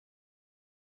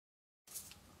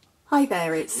Hi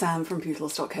there, it's Sam from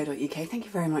Poodles.co.uk. Thank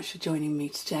you very much for joining me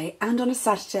today. And on a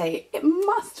Saturday, it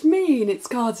must mean it's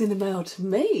cards in the mail to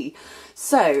me.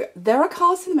 So there are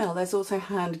cards in the mail. There's also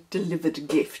hand-delivered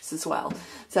gifts as well.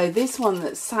 So this one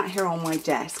that's sat here on my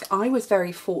desk, I was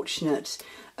very fortunate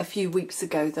a few weeks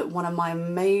ago that one of my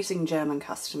amazing German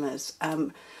customers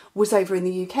was over in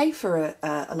the UK for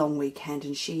a long weekend,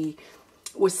 and she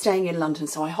was staying in London,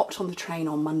 so I hopped on the train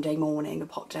on Monday morning and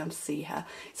popped down to see her.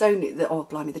 It's only, oh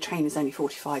blimey, the train is only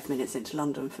 45 minutes into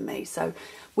London for me. So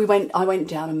I went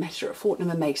down and met her at Fortnum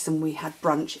and Mason. We had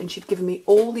brunch and she'd given me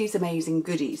all these amazing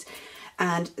goodies.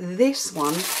 And this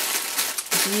one,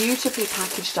 beautifully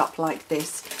packaged up like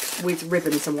this with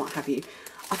ribbons and what have you.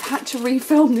 I've had to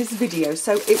refilm this video.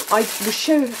 So I was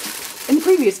showing, in the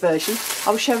previous version,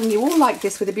 I was showing you all like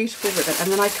this with a beautiful ribbon, and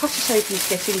then I cut it open to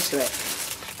get into it.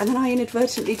 And then I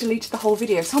inadvertently deleted the whole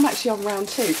video, so I'm actually on round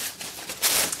 2.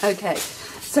 Okay,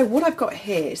 so what I've got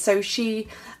here, so she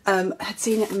had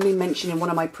seen me mention in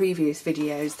one of my previous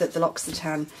videos that the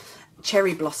L'Occitane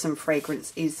Cherry Blossom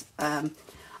fragrance is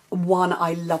one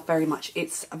I love very much.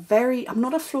 It's a very, I'm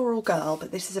not a floral girl, but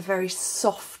this is a very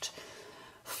soft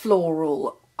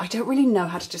floral. I don't really know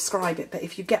how to describe it, but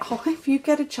if you get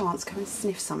a chance, go and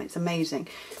sniff some, it's amazing.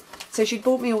 So she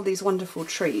bought me all these wonderful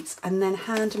treats and then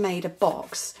handmade a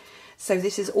box. So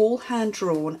this is all hand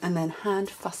drawn and then hand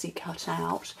fussy cut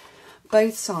out,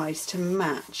 both sides to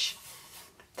match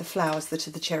the flowers that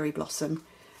are the cherry blossom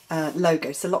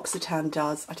logo. So L'Occitane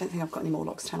does, I don't think I've got any more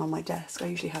L'Occitane on my desk, I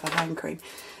usually have a hand cream.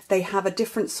 They have a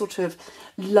different sort of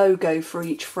logo for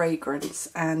each fragrance,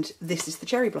 and this is the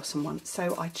cherry blossom one.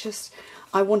 So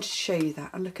I wanted to show you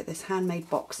that, and look at this handmade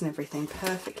box and everything,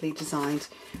 perfectly designed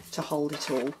to hold it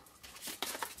all.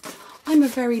 I'm a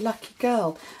very lucky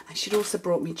girl. And she'd also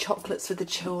brought me chocolates for the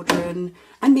children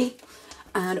and me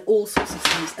and all sorts of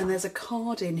things. And there's a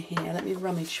card in here, let me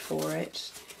rummage for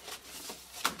it,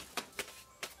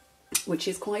 which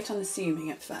is quite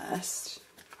unassuming at first.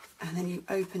 And then you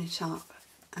open it up,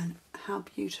 and how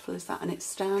beautiful is that? And it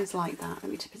stands like that.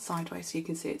 Let me tip it sideways so you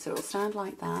can see it. So it'll stand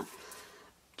like that.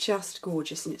 Just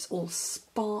gorgeous. And it's all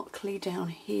sparkly down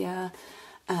here,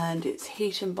 and it's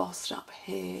heat embossed up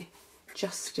here.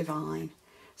 Just divine.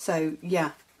 So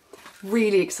yeah,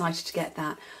 really excited to get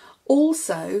that.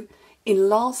 Also, in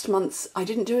last month's, I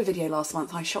didn't do a video last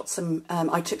month, I shot some,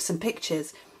 I took some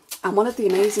pictures, and one of the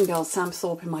amazing girls, Sam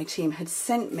Thorpe in my team, had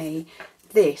sent me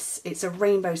this. It's a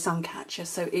rainbow sun catcher,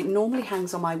 so it normally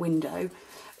hangs on my window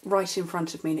right in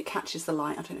front of me and it catches the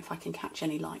light. I don't know if I can catch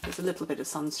any light, there's a little bit of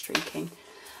sun streaking,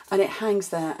 and it hangs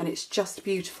there and it's just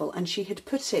beautiful. And she had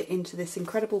put it into this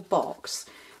incredible box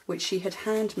which she had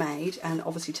handmade and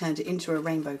obviously turned it into a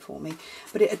rainbow for me,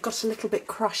 but it had got a little bit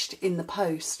crushed in the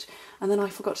post, and then I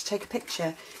forgot to take a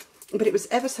picture. But it was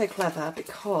ever so clever,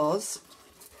 because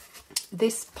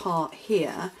this part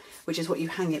here, which is what you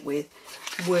hang it with,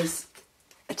 was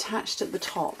attached at the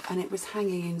top and it was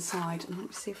hanging inside. And let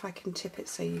me see if I can tip it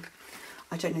so you,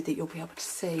 I don't know that you'll be able to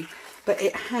see, but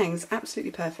it hangs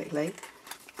absolutely perfectly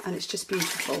and it's just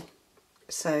beautiful.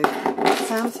 So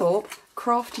Sam Thorpe,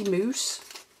 Crafty Moose,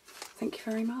 thank you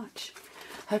very much.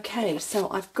 Okay, so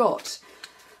I've got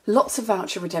lots of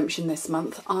voucher redemption this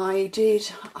month. I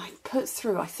put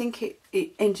through, I think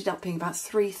it ended up being about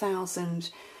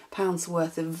 £3,000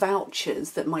 worth of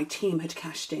vouchers that my team had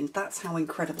cashed in. That's how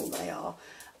incredible they are.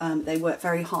 They work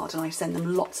very hard, and I send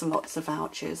them lots and lots of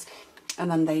vouchers, and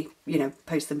then they, you know,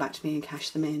 post them back to me and cash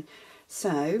them in.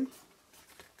 So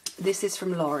this is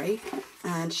from Laurie,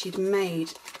 and she'd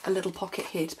made a little pocket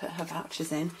here to put her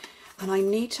vouchers in. And I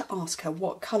need to ask her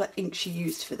what colour ink she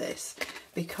used for this,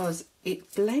 because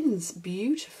it blends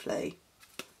beautifully,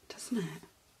 doesn't it?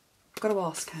 I've got to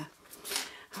ask her.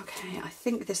 Okay, I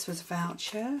think this was a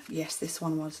voucher. Yes, this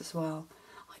one was as well.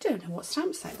 I don't know what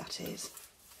stamp set that is.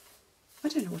 I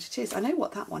don't know what it is. I know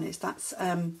what that one is. That's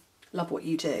Love What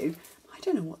You Do. I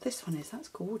don't know what this one is. That's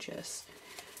gorgeous.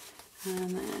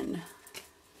 And then,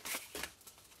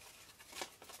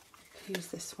 who's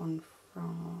this one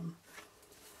from?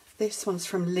 This one's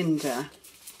from Linda,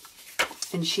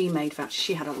 and she made vouchers.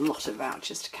 She had a lot of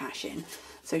vouchers to cash in,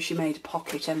 so she made a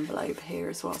pocket envelope here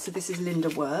as well. So this is Linda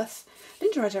Worth.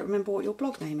 Linda, I don't remember what your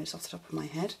blog name is off the top of my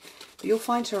head, but you'll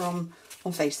find her on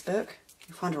Facebook.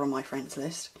 You'll find her on my friends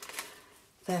list.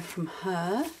 They're from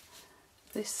her.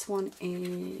 This one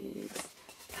is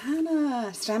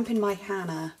Hannah, Stampin' My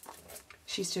Hannah.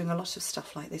 She's doing a lot of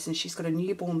stuff like this, and she's got a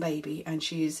newborn baby, and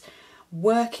she is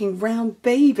working round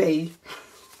baby.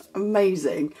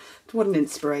 Amazing. What an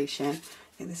inspiration.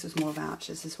 I think this was more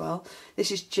vouchers as well. This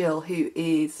is Jill, who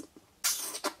is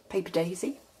Paper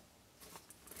Daisy.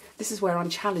 This is where I'm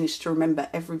challenged to remember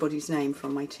everybody's name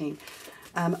from my team.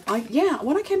 When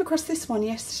I came across this one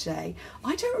yesterday,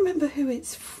 I don't remember who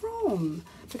it's from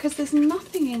because there's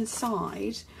nothing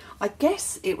inside. I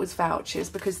guess it was vouchers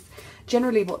because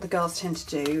generally what the girls tend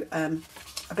to do,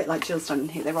 a bit like Jill's done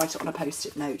here, they write it on a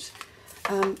post-it note.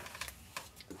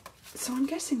 So I'm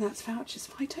guessing that's vouchers,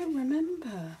 but I don't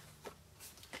remember.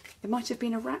 It might have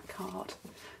been a rack card.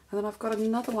 And then I've got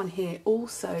another one here,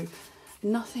 also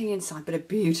nothing inside, but a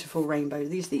beautiful rainbow.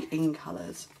 These are the in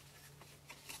colours.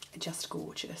 Just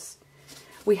gorgeous.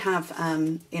 We have,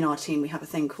 in our team, we have a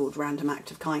thing called Random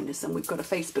Act of Kindness, and we've got a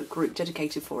Facebook group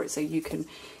dedicated for it. So you can,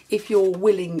 if you're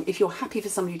willing, if you're happy for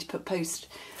somebody to post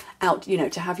out, you know,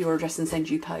 to have your address and send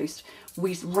you post,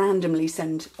 we randomly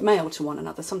send mail to one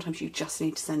another. Sometimes you just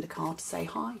need to send a card to say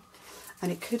hi.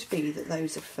 And it could be that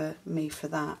those are for me for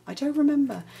that. I don't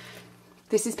remember.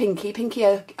 This is Pinky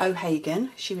O'Hagan.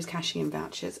 She was cashing in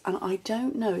vouchers. And I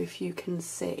don't know if you can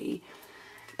see,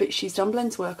 but she's done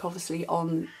Blend's work, obviously,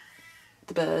 on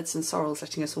the birds and sorrels,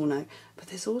 letting us all know. But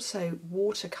there's also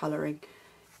watercolouring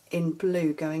in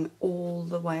blue going all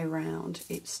the way around.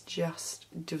 It's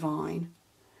just divine.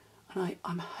 And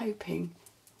I'm hoping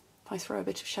if I throw a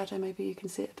bit of shadow, maybe you can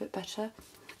see it a bit better.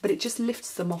 But it just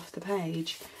lifts them off the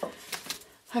page.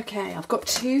 Okay, I've got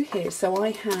two here. So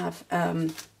I have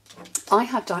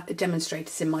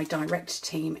demonstrators in my direct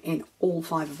team in all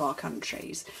 5 of our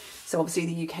countries. So obviously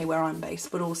the UK where I'm based,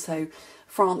 but also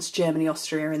France, Germany,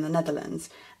 Austria and the Netherlands.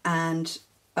 And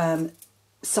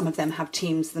some of them have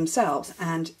teams themselves.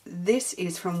 And this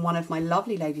is from one of my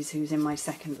lovely ladies who's in my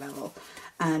 2nd level.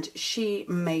 And she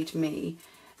made me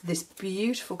this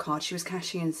beautiful card. She was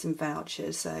cashing in some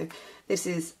vouchers. So this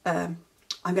is, I'm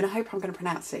going to hope I'm going to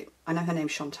pronounce it. I know her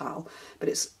name's Chantal, but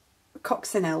it's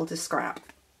Coccinelle de Scrap.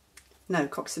 No,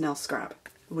 Coccinelle Scrap.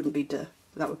 It wouldn't be de.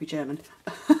 That would be German.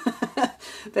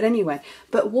 But anyway,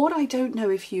 but what I don't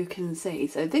know if you can see,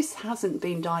 so this hasn't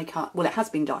been die cut. Well, it has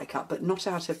been die cut, but not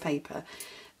out of paper.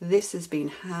 This has been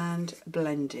hand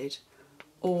blended.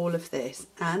 All of this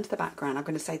and the background. I'm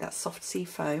going to say that's soft sea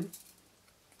foam,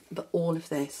 but all of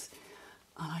this.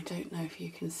 And I don't know if you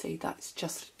can see, that's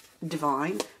just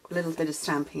divine. A little bit of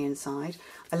stamping inside.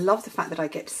 I love the fact that I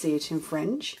get to see it in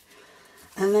French.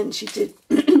 And then she did,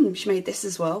 she made this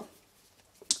as well.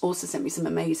 Also sent me some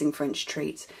amazing French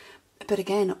treats. But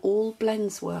again, all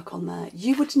Blend's work on there.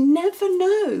 You would never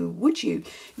know, would you?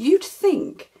 You'd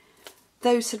think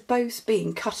those had both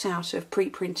been cut out of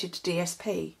pre-printed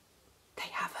DSP. They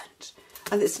haven't.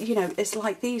 And it's, you know, it's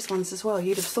like these ones as well.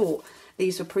 You'd have thought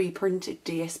these were pre-printed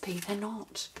DSP. They're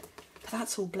not. But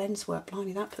that's all Blend's work.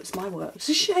 Blimey, that puts my work. It's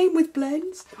a shame with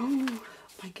Blends. Oh,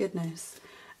 my goodness.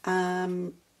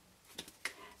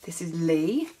 This is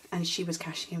Lee, and she was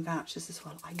cashing in vouchers as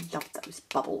well. I love those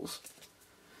bubbles.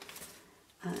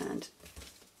 And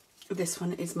this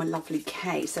one is my lovely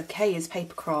Kay. So Kay is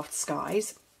Papercraft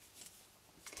Skies.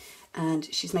 And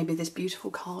she's made me this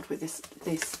beautiful card with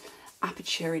this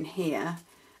aperture in here.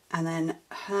 And then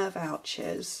her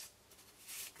vouchers,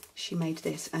 she made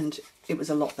this, and it was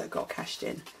a lot that got cashed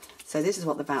in. So this is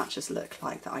what the vouchers look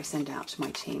like that I send out to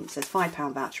my team. It says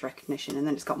 £5 voucher recognition, and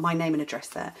then it's got my name and address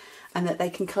there, and that they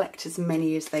can collect as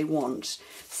many as they want.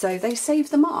 So they save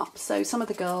them up. So some of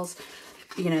the girls,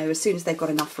 you know, as soon as they've got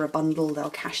enough for a bundle, they'll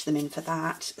cash them in for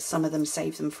that. Some of them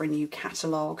save them for a new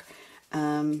catalogue.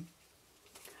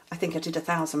 I think I did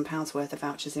 £1,000 worth of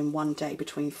vouchers in one day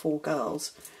between 4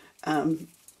 girls. Or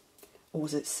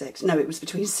was it 6? No, it was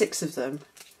between 6 of them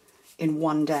in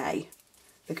one day,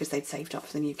 because they'd saved up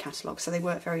for the new catalogue. So they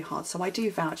work very hard. So I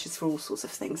do vouchers for all sorts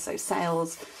of things. So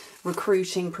sales,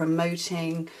 recruiting,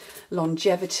 promoting,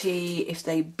 longevity, if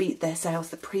they beat their sales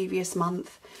the previous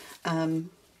month,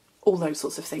 all those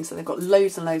sorts of things. So they've got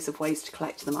loads and loads of ways to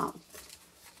collect them up.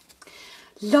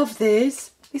 Love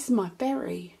this. This is my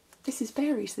berry. This is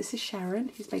berries. This is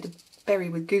Sharon, who's made a berry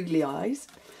with googly eyes.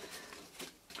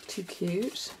 Too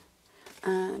cute.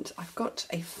 And I've got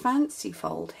a fancy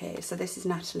fold here. So this is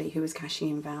Natalie, who was cashing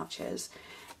in vouchers.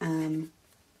 And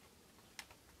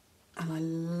I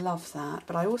love that.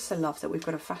 But I also love that we've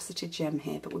got a faceted gem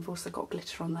here, but we've also got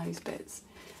glitter on those bits.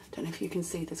 Don't know if you can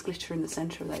see, there's glitter in the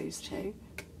centre of those too.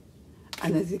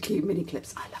 And there's the cute mini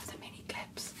clips. I love the mini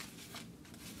clips.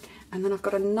 And then I've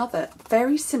got another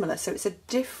very similar, so it's a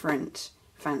different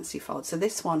fancy fold. So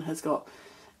this one has got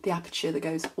the aperture that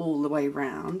goes all the way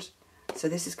round. So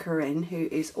this is Corinne, who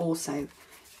is also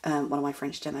one of my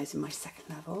French demos in my 2nd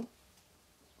level.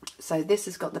 So this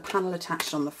has got the panel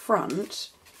attached on the front,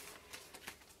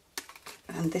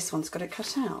 and this one's got it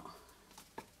cut out.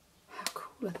 How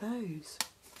cool are those?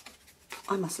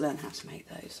 I must learn how to make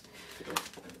those.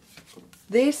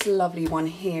 This lovely one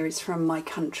here is from my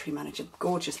country manager,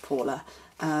 gorgeous Paula,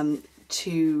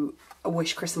 to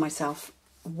wish Chris and myself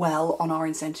well on our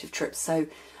incentive trips. So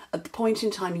at the point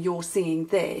in time you're seeing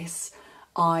this,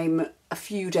 I'm a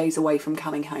few days away from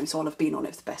coming home, so I'll have been on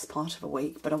it for the best part of a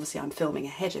week, but obviously I'm filming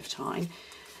ahead of time.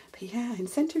 But yeah,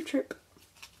 incentive trip.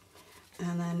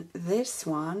 And then this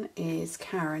one is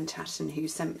Karen Tatton, who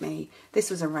sent me, this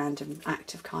was a random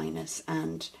act of kindness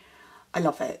and I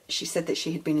love it. She said that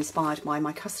she had been inspired by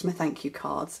my customer thank you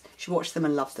cards. She watched them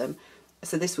and loved them.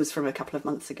 So this was from a couple of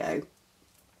months ago,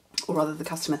 or rather the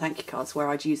customer thank you cards where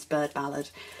I'd used Bird Ballad.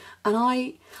 And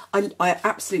I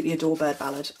absolutely adore Bird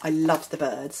Ballad. I love the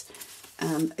birds,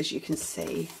 as you can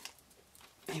see.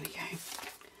 There we go.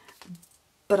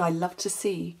 But I love to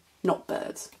see not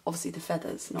birds, obviously the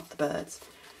feathers, not the birds.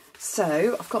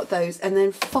 So I've got those. And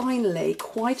then finally,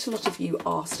 quite a lot of you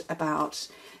asked about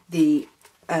the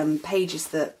pages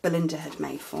that Belinda had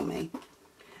made for me,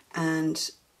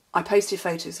 and I posted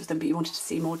photos of them, but you wanted to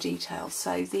see more details.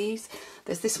 So there's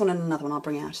this one and another one I'll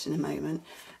bring out in a moment,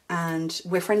 and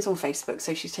we're friends on Facebook,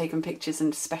 so she's taken pictures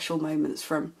and special moments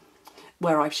from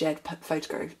where I've shared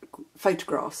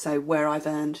photographs, so where I've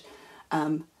earned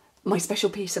my special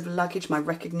piece of luggage, my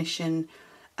recognition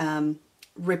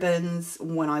ribbons,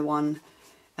 when I won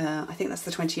I think that's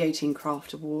the 2018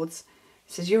 Craft Awards.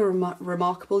 It says, you're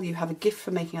remarkable, you have a gift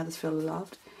for making others feel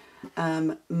loved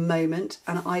moment.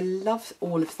 And I love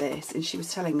all of this. And she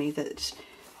was telling me that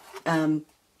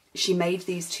she made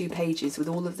these 2 pages with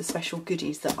all of the special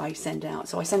goodies that I send out.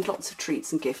 So I send lots of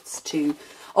treats and gifts to,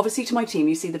 obviously to my team,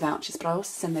 you see the vouchers, but I also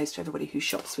send those to everybody who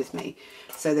shops with me.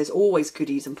 So there's always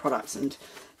goodies and products and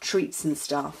treats and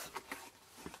stuff.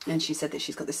 And she said that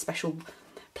she's got this special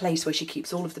place where she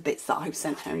keeps all of the bits that I've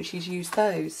sent her, and she's used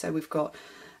those. So we've got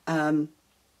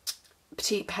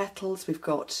Petite Petals, we've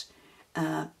got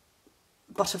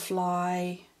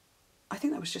Butterfly, I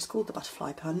think that was just called the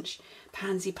Butterfly Punch,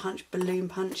 Pansy Punch, Balloon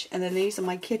Punch, and then these are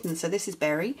my kittens. So this is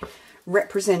Berry,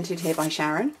 represented here by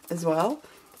Sharon as well.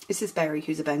 This is Berry,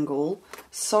 who's a Bengal.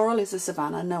 Sorrel is a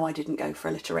Savannah. No, I didn't go for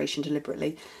alliteration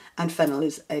deliberately. And Fennel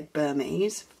is a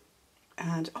Burmese.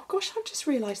 And, oh gosh, I've just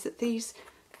realised that these,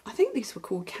 I think these were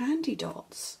called Candy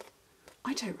Dots.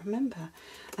 I don't remember.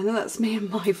 And then that's me and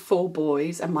my 4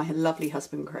 boys and my lovely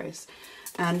husband Chris.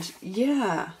 And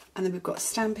yeah, and then we've got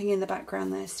stamping in the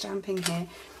background there, stamping here.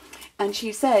 And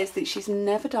she says that she's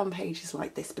never done pages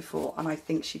like this before, and I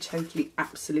think she totally,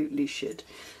 absolutely should.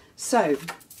 So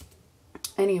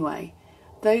anyway,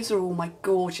 those are all my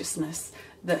gorgeousness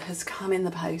that has come in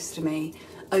the post to me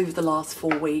over the last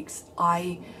 4 weeks.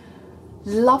 I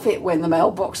love it when the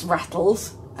mailbox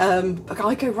rattles.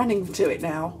 I go running to it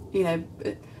now, you know.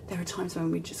 There are times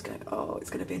when we just go, oh, it's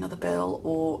going to be another bill,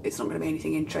 or it's not going to be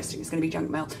anything interesting, it's going to be junk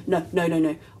mail. No, no, no,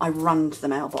 no. I run to the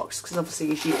mailbox, because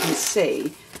obviously, as you can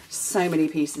see, so many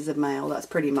pieces of mail. That's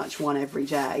pretty much one every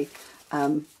day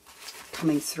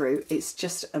coming through. It's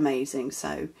just amazing.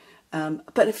 So,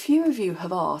 but a few of you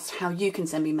have asked how you can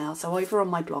send me mail. So over on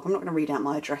my blog, I'm not going to read out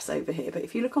my address over here, but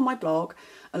if you look on my blog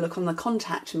and look on the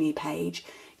Contact Me page,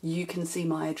 you can see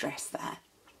my address there.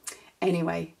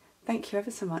 Anyway, thank you ever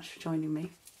so much for joining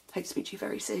me. Hope to speak to you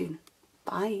very soon.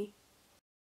 Bye.